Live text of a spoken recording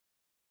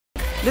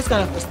This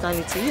kind of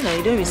personality, you know,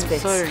 you don't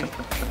respect. I'm sorry.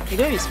 You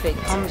don't respect.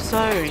 I'm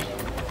sorry.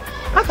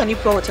 How can you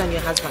pour water on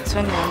your husband?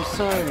 Sonia, I'm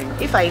sorry.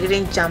 If I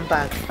didn't jump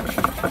back.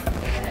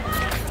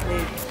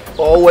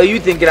 Or were you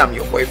thinking I'm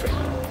your boyfriend?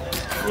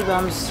 Babe,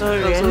 I'm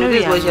sorry. So I know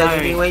this you're was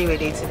married. doing when you were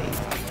dating me.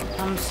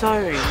 I'm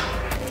sorry.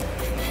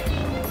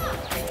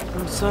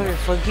 I'm sorry.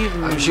 Forgive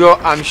me.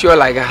 I'm sure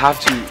like I have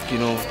to, you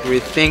know,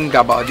 rethink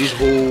about this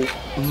whole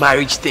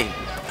marriage thing.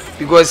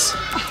 Because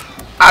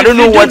I don't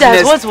know what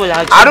next.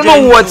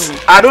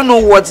 I don't know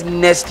what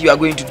next you are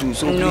going to do.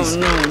 So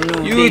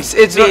please,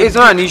 it's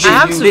not an issue. I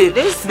have to,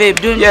 babe,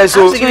 don't. Yeah,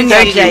 so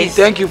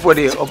thank you for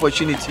the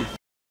opportunity.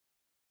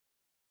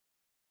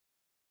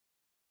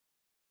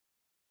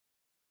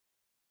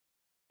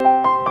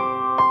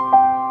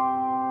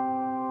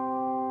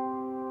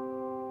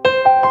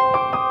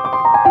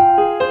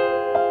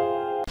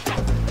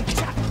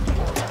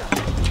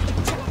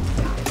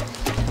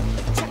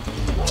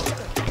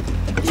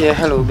 Yeah,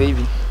 hello,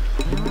 baby.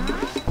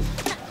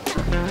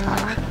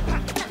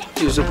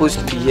 You're supposed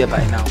to be here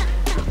by now.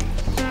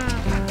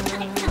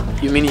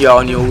 You mean you're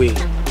on your way?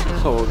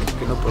 Oh,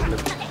 okay, no problem.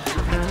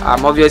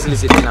 I'm obviously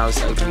sitting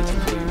outside waiting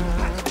for you.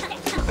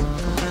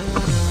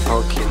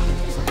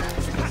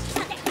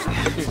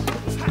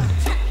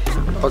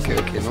 Okay.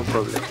 okay, no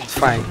problem. It's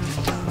fine.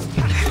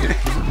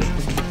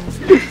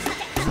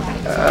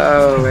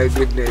 Oh my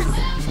goodness.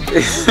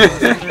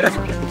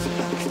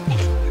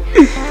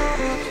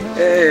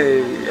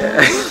 Hey,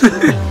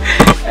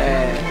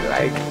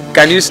 like,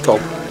 can you stop?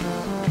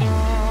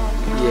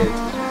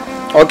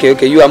 Yeah.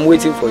 Okay, you. I'm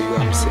waiting for you.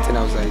 I'm sitting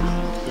outside.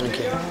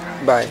 Okay.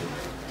 Bye.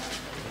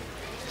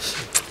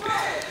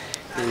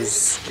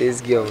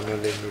 This girl will not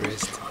let me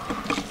rest.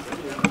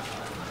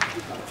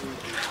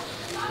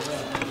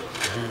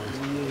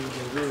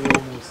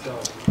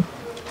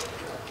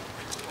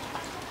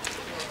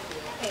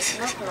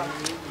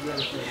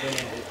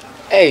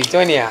 Hey,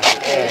 Tonya.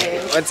 Hey,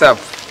 what's up?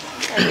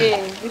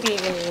 Good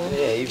evening.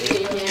 Yeah,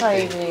 evening.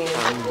 Hi, evening.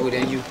 I'm good,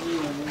 and you?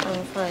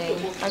 I'm fine.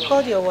 I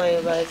called you a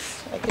while, but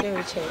I couldn't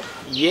reach her.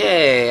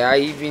 Yeah, I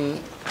even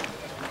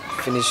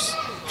finished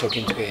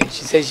talking to her.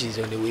 She said she's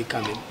on the way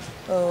coming.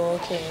 Oh,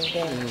 okay.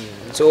 Then.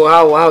 So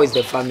how is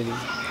the family?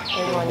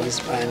 Everyone is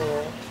fine.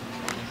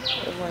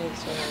 Everyone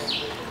is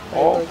fine.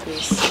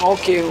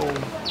 Okay.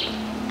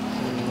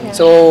 Yeah.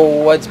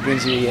 So what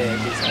brings you here?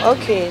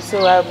 Okay,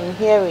 so I'm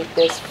here with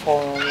this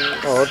form.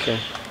 Oh, okay.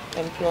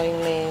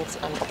 Employment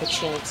and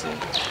opportunity.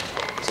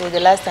 So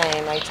the last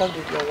time I talked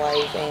with your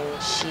wife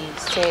and she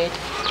said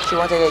she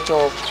wanted a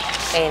job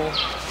and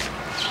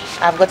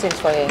I've gotten it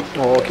for her.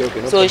 Oh, okay.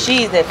 No so problem.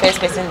 She is the first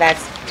person that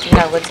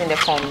I've gotten the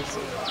forms.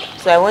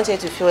 So I wanted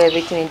to fill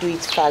everything and do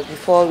it fast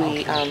before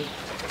we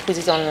put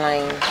it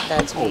online.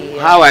 That we.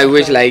 How I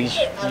wish like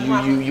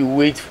you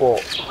wait for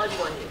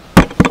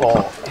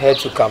her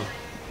to come.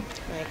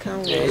 I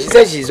can't wait. She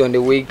said she's on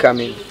the way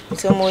coming.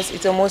 It's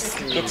almost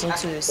getting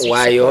to 6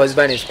 Why your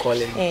husband is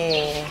calling?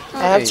 I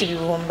have to be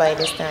home by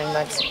this time,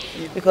 but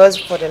because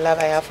for the love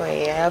I have for her,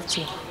 I have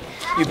to.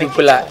 You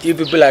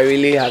people are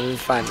really having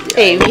fun. Yeah.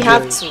 Hey, we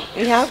have to.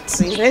 It's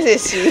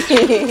necessary.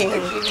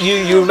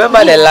 you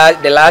remember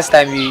the last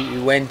time we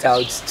went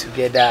out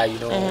together, you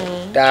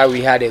know, that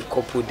we had a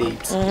couple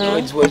dates. You know,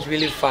 it was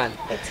really fun.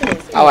 It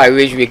is. How I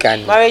wish we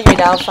can. Marriage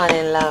without fun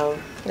and love.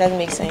 That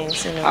makes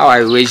sense, you know. How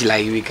I wish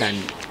like we can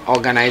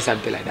organize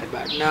something like that,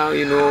 but now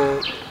you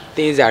know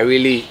things are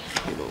really,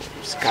 you know,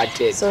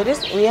 scattered. So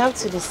we have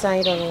to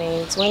decide on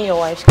it when your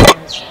wife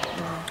comes.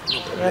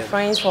 We're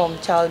friends from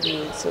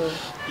childhood, so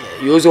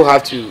yeah, you also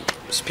have to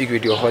speak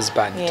with your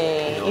husband.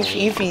 Yeah, you know.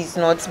 if he's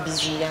not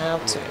busy, I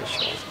have to. Yeah,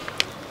 sure.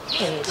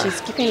 Yeah,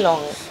 she's keeping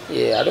long.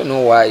 Yeah, I don't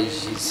know why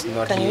she's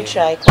not Can here. you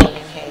try calling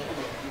her?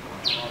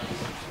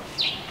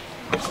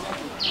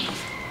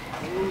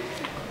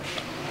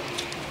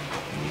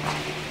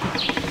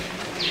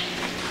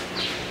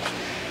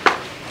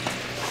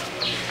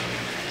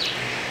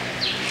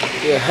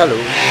 Yeah, hello.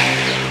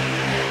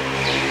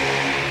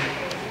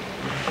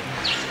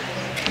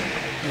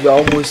 You're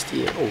almost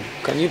here. Oh,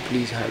 can you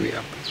please hurry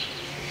up?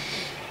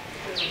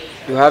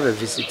 You have a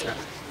visitor,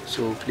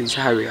 so please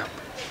hurry up.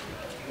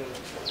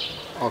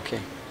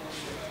 Okay.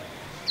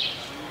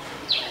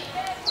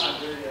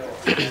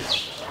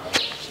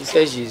 She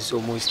says she's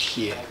almost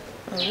here.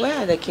 Where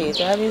are the kids?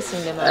 I haven't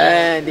seen them.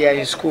 And they are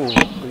in school,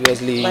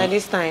 obviously. By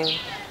this time?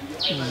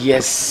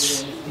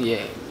 Yes,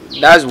 yeah.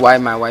 That's why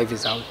my wife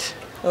is out.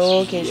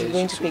 Oh, okay, she's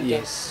going to pick them.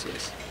 Yes.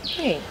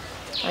 Hey,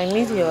 I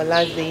miss your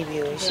last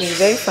baby. She's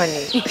very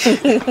funny.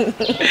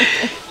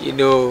 You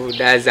know,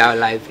 that's how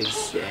life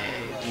is.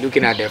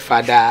 Looking at the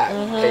father,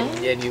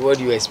 and what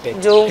do you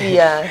expect?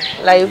 Jovial,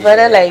 like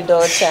father, like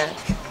daughter.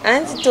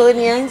 Auntie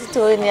Tony,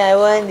 I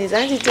want this.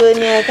 Auntie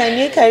Tony, can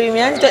you carry me?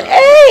 Auntie Tony,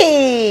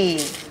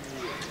 hey!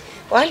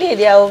 One day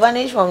they will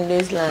vanish from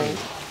this land.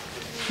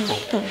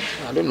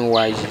 I don't know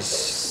why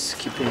she's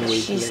keeping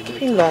waiting. She's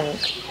keeping long.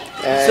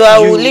 So I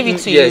will leave it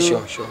to you.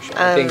 Yeah, sure.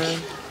 I think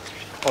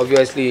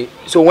obviously.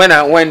 So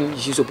when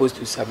she's supposed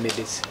to submit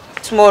this?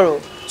 Tomorrow.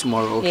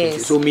 Tomorrow, okay.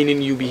 Yes. So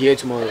meaning you'll be here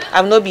tomorrow?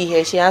 I will not be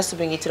here. She has to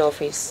bring it to the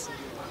office.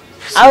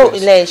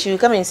 She will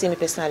come and see me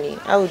personally.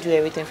 I will do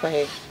everything for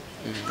her.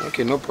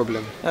 Okay, no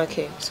problem.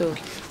 Okay, so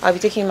I'll be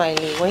taking my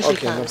leave. When she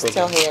comes,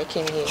 tell her I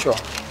came here. Sure.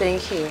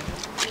 Thank you.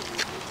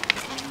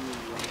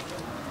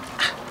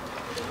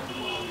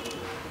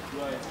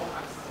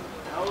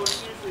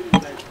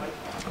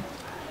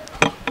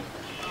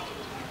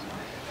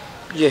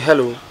 Yeah,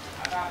 hello.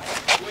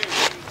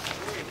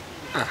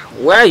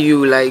 Where are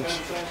you? Like,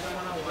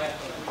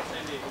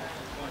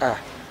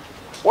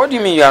 what do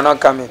you mean you are not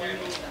coming?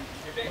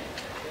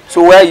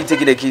 So where are you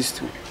taking the keys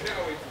to?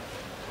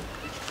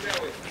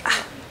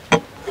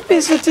 I've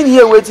been sitting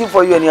here waiting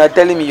for you and you are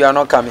telling me you are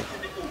not coming.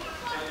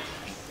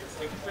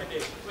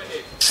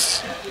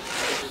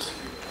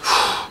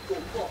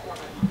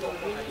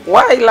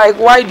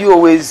 Why do you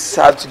always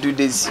have to do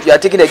this? You are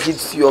taking the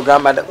kids to your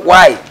grandmother.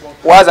 Why?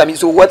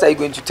 So what are you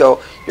going to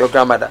tell your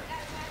grandmother?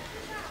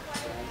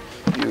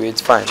 It's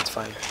fine. It's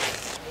fine.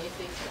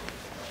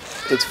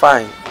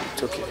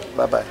 It's okay.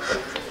 Bye-bye.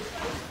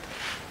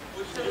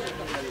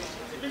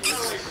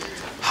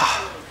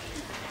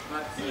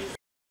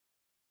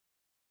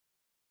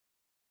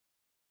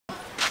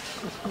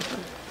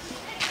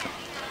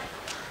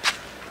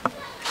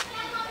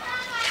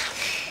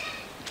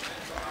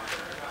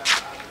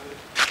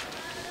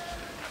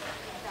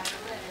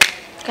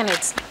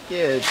 Kenneth.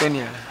 Yeah,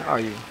 Tonya, how are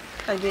you?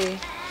 Ade,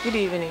 good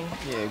evening.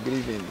 Yeah, good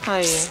evening. How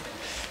are you?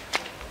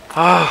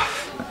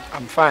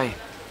 I'm fine.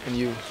 And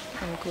you?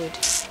 I'm good.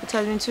 It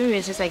has been 2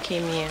 years since I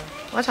came here.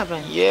 What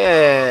happened?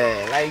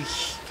 Yeah,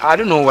 I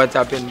don't know what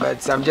happened,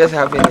 but I'm just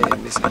having a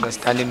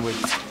misunderstanding with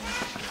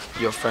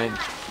your friend.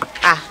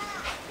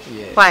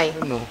 Yeah. Why?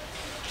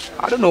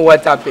 I don't know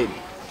what happened.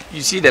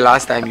 You see, the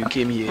last time you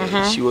came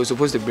here, she was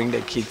supposed to bring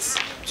the kids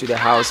to the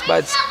house,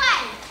 but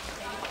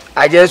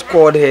I just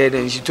called her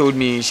and she told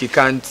me she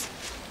can't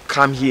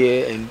come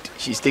here and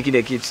she's taking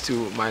the kids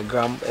to my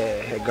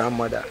her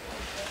grandmother.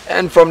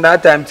 And from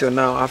that time till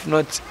now, I've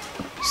not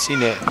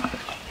seen her.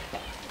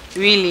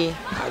 Really?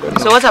 I don't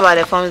know. So what about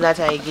the forms that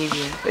I gave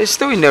you? It's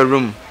still in the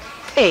room.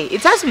 Hey,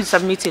 it has to be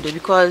submitted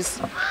because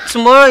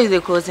tomorrow is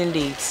the closing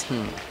date.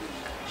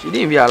 She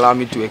didn't even allow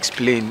me to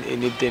explain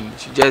anything.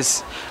 She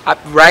just,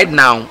 right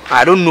now,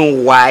 I don't know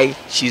why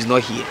she's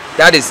not here.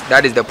 That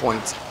is the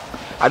point.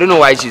 I don't know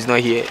why she's not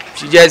here.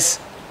 She just...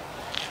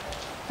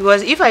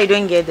 Because if I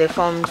don't get the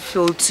form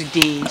filled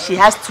today, she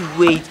has to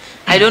wait.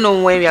 I don't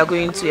know when we are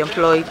going to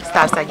employ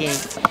staffs again.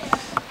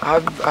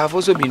 I've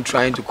also been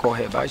trying to call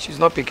her, but she's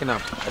not picking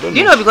up. I don't know.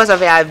 You know, because of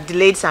her, I've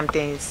delayed some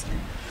things.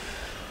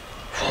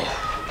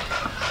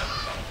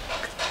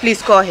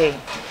 Please call her.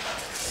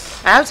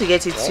 I have to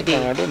get it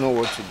today. I don't know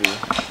what to do.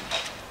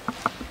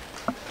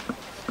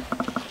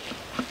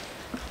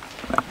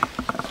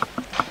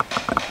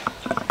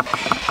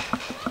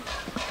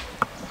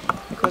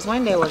 Because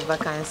when there was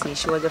vacancy,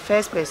 she was the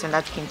first person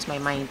that came to my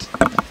mind.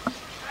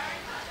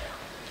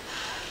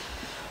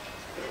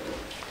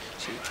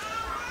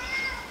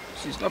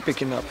 She's not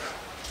picking up.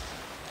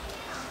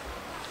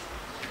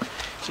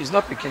 She's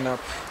not picking up.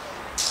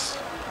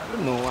 I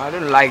don't know. I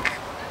don't like.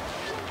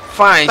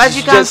 Fine. But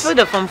you can fill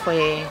the form for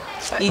her.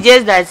 It's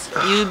just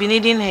that you'll be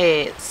needing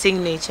her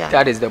signature.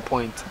 That is the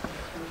point.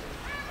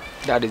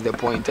 That is the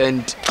point.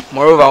 And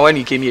moreover, when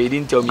you came here, you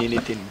didn't tell me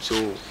anything.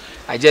 So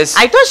I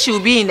thought she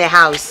would be in the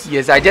house.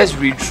 Yes, I just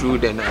read through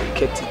then I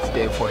kept it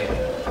there for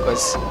her.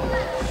 Because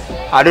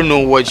I don't know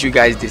what you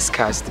guys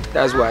discussed.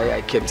 That's why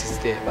I kept it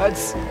there. But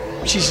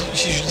she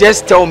should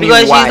just tell me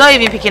because why. She's not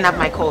even picking up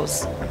my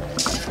calls.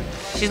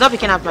 She's not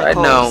picking up my calls.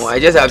 Right now, I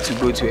just have to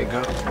go to her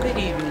ground. Good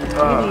evening.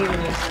 Good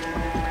evening.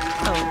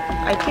 Oh,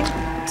 I came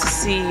to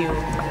see you.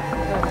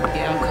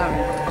 Okay, I'm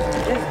coming.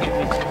 Just give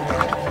me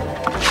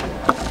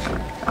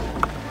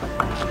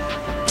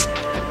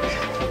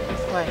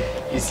Why?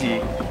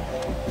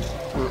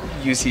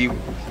 You see,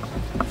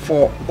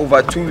 for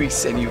over 2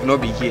 weeks and you've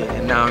not been here,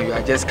 and now you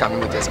are just coming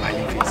with a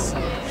smiling face.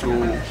 So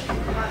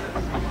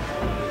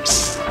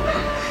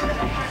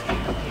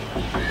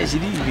she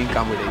didn't even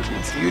come with the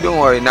kids. You don't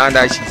worry, now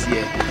that she's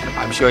here,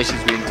 I'm sure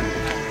she's going to.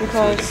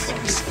 Because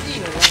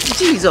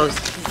Jesus,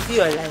 you see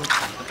your life.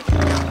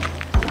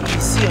 You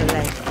see your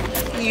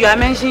life. You are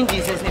mentioning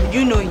Jesus' name. Do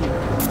you know him?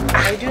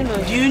 I do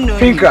know. Do you know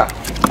Pinka,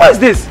 what's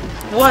this?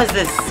 What's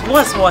this?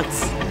 What's what?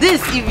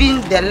 This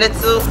even the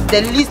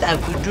least I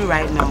could do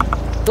right now.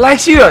 Like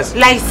serious?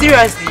 Like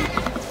seriously.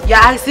 You're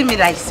asking me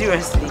like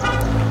seriously.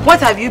 What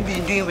have you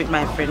been doing with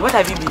my friend? What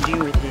have you been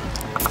doing with him?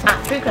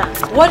 Africa.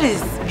 What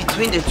is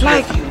between the two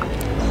of you?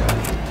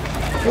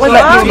 What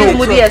are you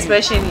moody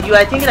expression? You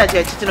are thinking that you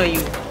are cheating on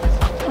you.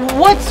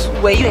 What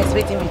were you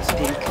expecting me to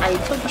think? I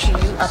talked to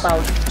you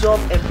about job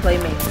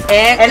employment.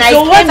 And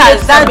so what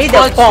has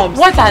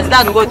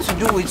that got to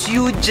do with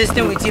you just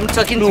with him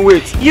talking to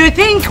wait. You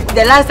think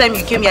the last time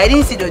you came here I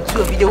didn't see the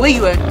two of you, the way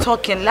you were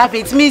talking,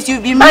 laughing, it means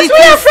you've been meeting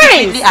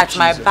secretly at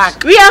my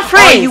back. We are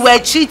friends. Or you were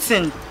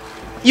cheating.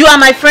 You are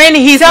my friend,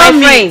 he's my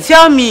friend.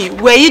 Tell me,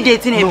 were you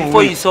dating him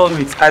before you saw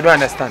me? I don't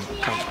understand.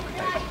 Come.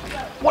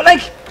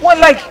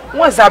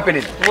 What's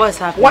happening? What's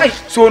happening? Why?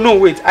 So no,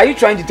 wait. Are you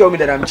trying to tell me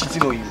that I'm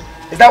cheating on you?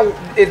 Is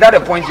that the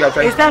point you are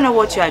trying? Is that not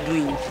what you are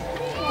doing?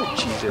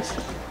 Jesus.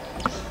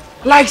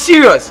 Like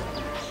serious.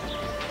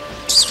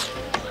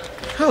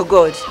 Oh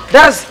God.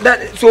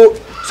 So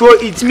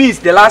it means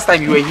the last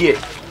time you were here.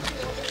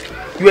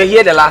 You were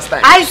here the last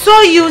time. I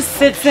saw you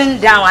sitting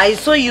down. I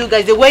saw you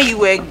guys, the way you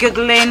were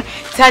giggling,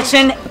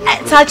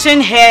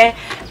 touching hair.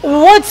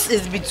 What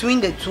is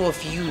between the two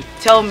of you?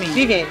 Tell me.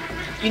 Vivian,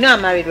 you know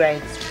I'm married,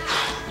 right?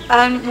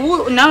 And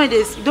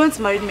nowadays, don't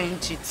married men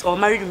cheat, or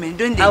married men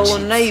don't they I will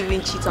cheat? not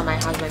even cheat on my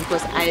husband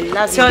because I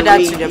love Tell him that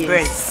the to way the he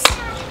birds.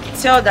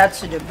 is. Tell that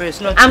to the birds,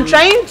 not I'm to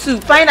trying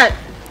to find an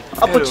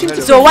opportunity.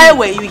 Hello. So why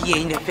were you here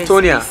in the first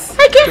Tonya. place?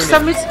 I came to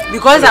submit.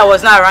 Because I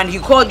was not around, he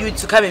called you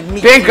to come and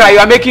meet Don't me. cry, you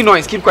are making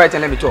noise. Keep quiet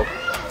and let me talk.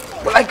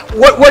 But like,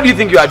 what do you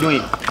think you are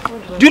doing?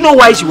 Do you know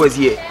why she was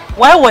here?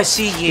 Why was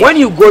she here? When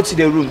you go to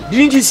the room,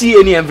 didn't you see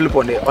any envelope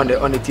on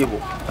the table?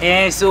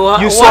 So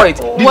You saw it.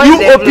 Did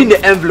you open the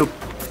envelope?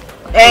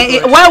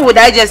 Why would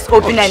I just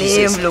open an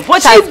Jesus. envelope?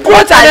 What She has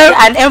brought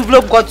an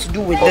envelope got to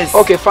do with this?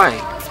 Okay, fine.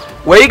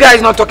 Were you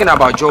guys not talking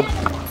about job?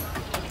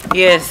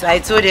 Yes, I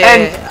told her.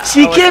 And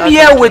she came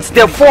here with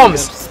the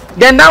forms.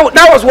 Then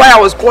that was why I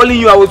was calling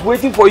you. I was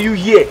waiting for you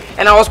here,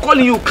 and I was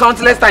calling you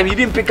countless times. You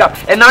didn't pick up,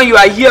 and now you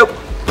are here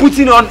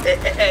putting on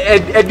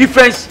a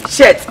different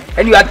shirt,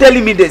 and you are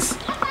telling me this.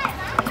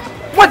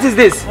 What is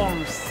this?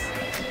 Forms.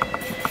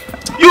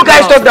 You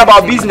guys talked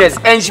about business,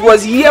 and she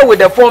was here with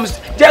the forms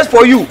just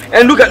for you.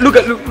 And look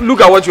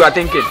at what you are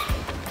thinking.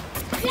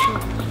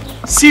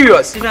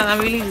 Serious. Vivian, I'm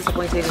really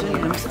disappointed in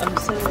you. I'm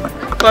sorry.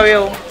 For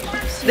real.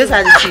 This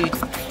attitude.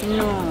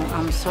 No,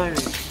 I'm sorry.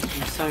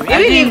 I'm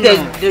sorry. Even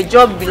if the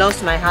job belongs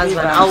to my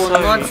husband,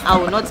 Babe, I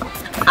will not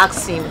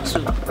ask him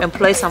to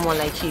employ someone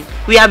like you.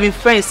 We have been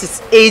friends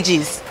since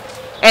ages.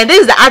 And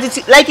this is the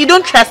attitude, like you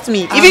don't trust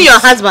me, even your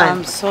husband.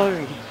 I'm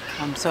sorry.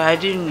 I'm sorry. I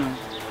didn't know.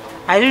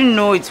 I didn't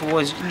know it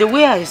was the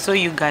way I saw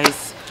you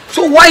guys.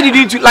 So why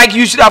didn't you, like,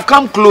 you should have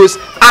come close,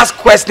 ask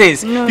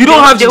questions. No, you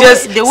don't have to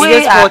just the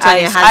way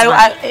husband.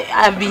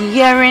 I've been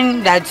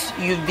hearing that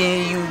you've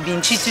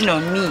been cheating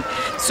on me.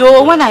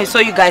 So when I saw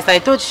you guys, I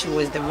thought she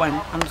was the one.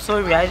 I'm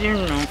sorry. I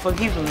didn't know.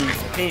 Forgive me,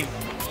 babe.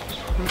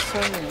 I'm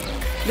sorry.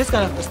 This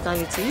kind of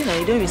personality,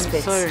 you don't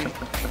respect. I'm sorry.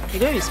 You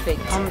don't respect.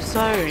 I'm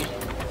sorry.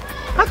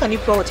 How can you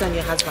pour water on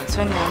your husband?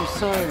 Sonia, I'm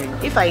sorry.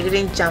 If I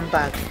didn't jump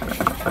back.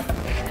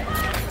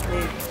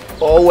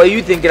 Babe, Or were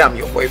you thinking I'm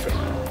your boyfriend?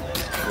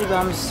 babe,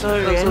 I'm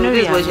sorry. So I know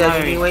this you was are your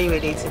married. doing when you were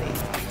dating him.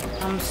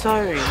 I'm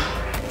sorry.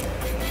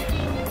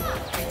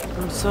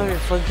 I'm sorry.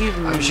 Forgive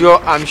me.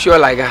 I'm sure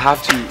like I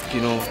have to,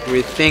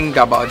 rethink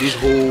about this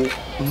whole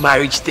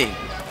marriage thing,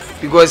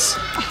 because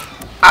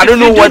I don't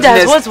know what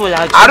next.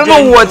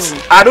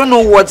 I don't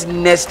know what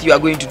next you are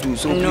going to do.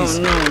 So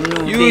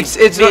please,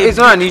 it's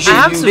not an issue. I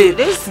have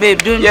to, babe,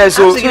 don't. Yeah,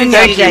 so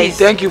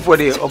thank you for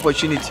the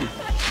opportunity.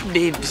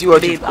 Babe, See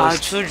what babe, it our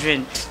costs.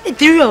 children. The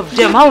three of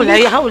them. How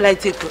will I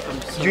take?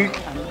 I'm sorry.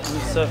 I'm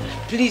sorry.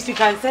 Please, we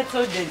can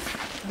settle this,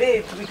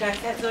 babe. We can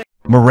settle.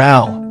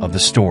 Morale of the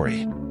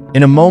story.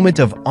 In a moment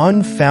of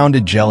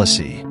unfounded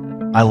jealousy,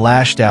 I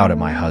lashed out at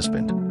my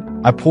husband.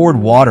 I poured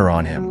water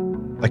on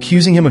him,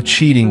 accusing him of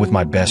cheating with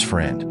my best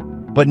friend.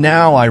 But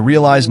now I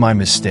realize my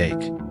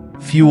mistake,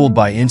 fueled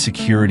by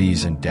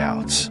insecurities and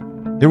doubts.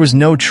 There was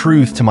no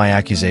truth to my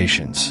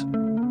accusations,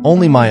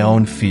 only my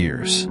own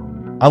fears.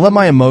 I let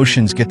my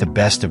emotions get the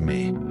best of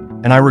me,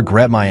 and I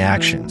regret my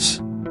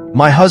actions.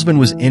 My husband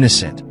was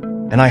innocent,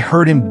 and I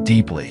hurt him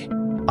deeply.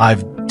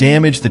 I've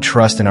damaged the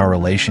trust in our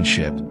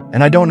relationship,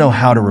 and I don't know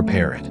how to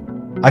repair it.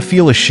 I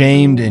feel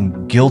ashamed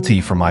and guilty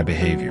for my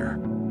behavior.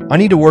 I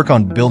need to work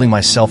on building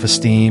my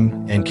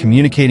self-esteem and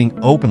communicating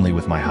openly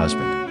with my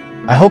husband.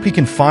 I hope he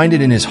can find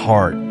it in his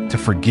heart to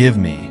forgive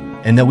me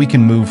and that we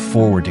can move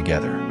forward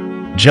together.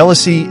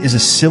 Jealousy is a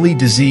silly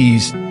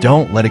disease.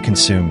 Don't let it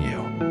consume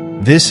you.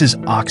 This is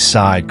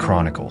OXIDE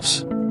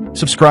Chronicles.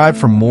 Subscribe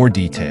for more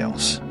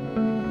details.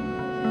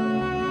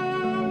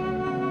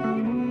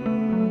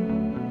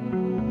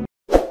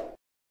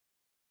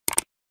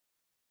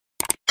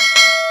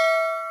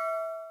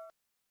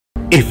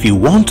 If you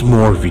want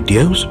more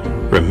videos,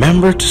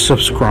 remember to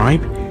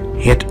subscribe,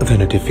 hit the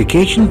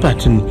notification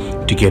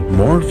button to get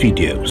more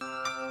videos.